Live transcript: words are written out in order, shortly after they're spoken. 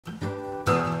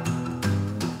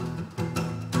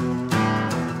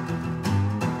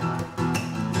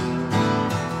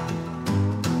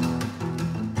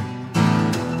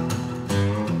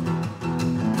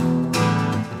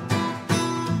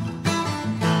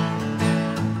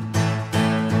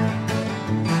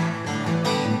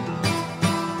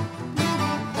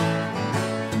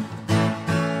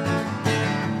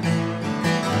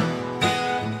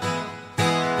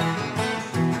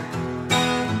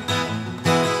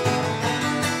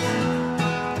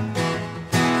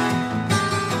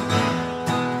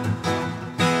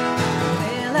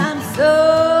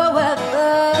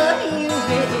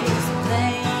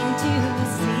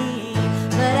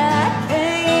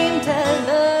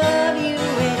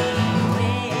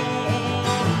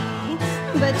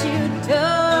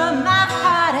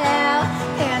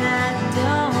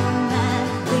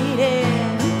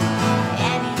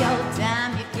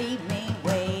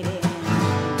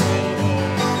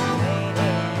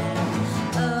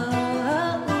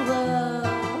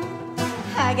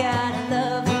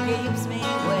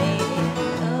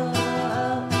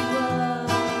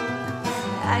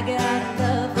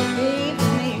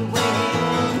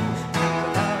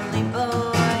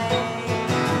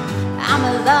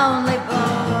lonely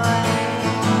boy.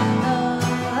 Oh,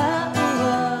 oh,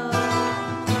 oh.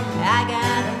 I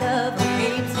got a love that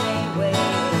keeps me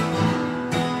waiting.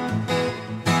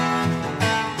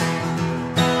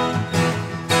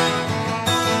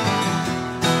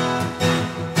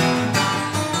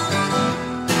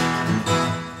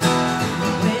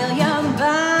 Well, your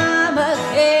mama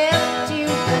kept you,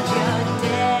 but your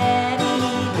daddy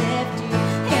left you,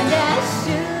 and I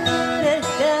should have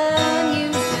done you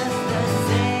just the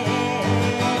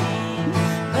same.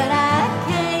 But I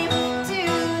came to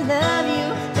love you,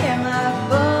 am I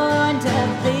born to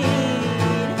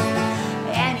bleed?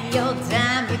 And your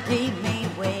time you keep me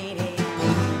waiting,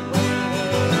 waiting,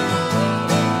 waiting.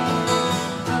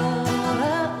 Oh,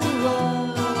 oh,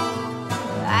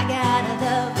 oh. I got a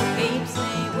love that keeps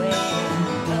me waiting.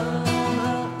 Oh,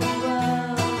 oh,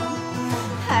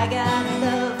 oh. I got a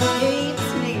love that keeps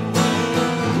me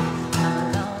waiting. I'm a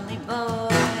lonely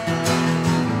boy.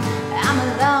 I'm a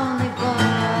lonely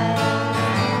boy.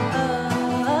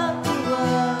 Oh, oh,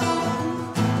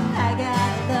 oh. I got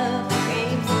a love that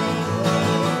keeps me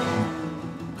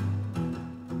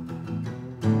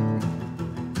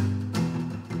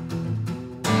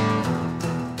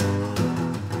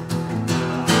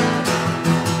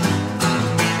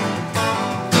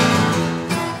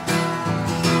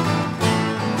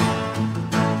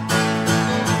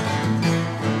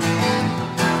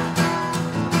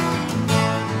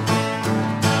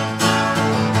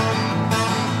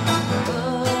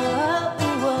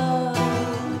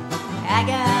I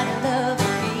got a love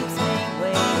that keeps me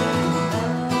waiting. Oh,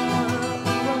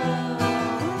 oh,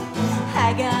 oh.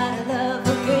 I got a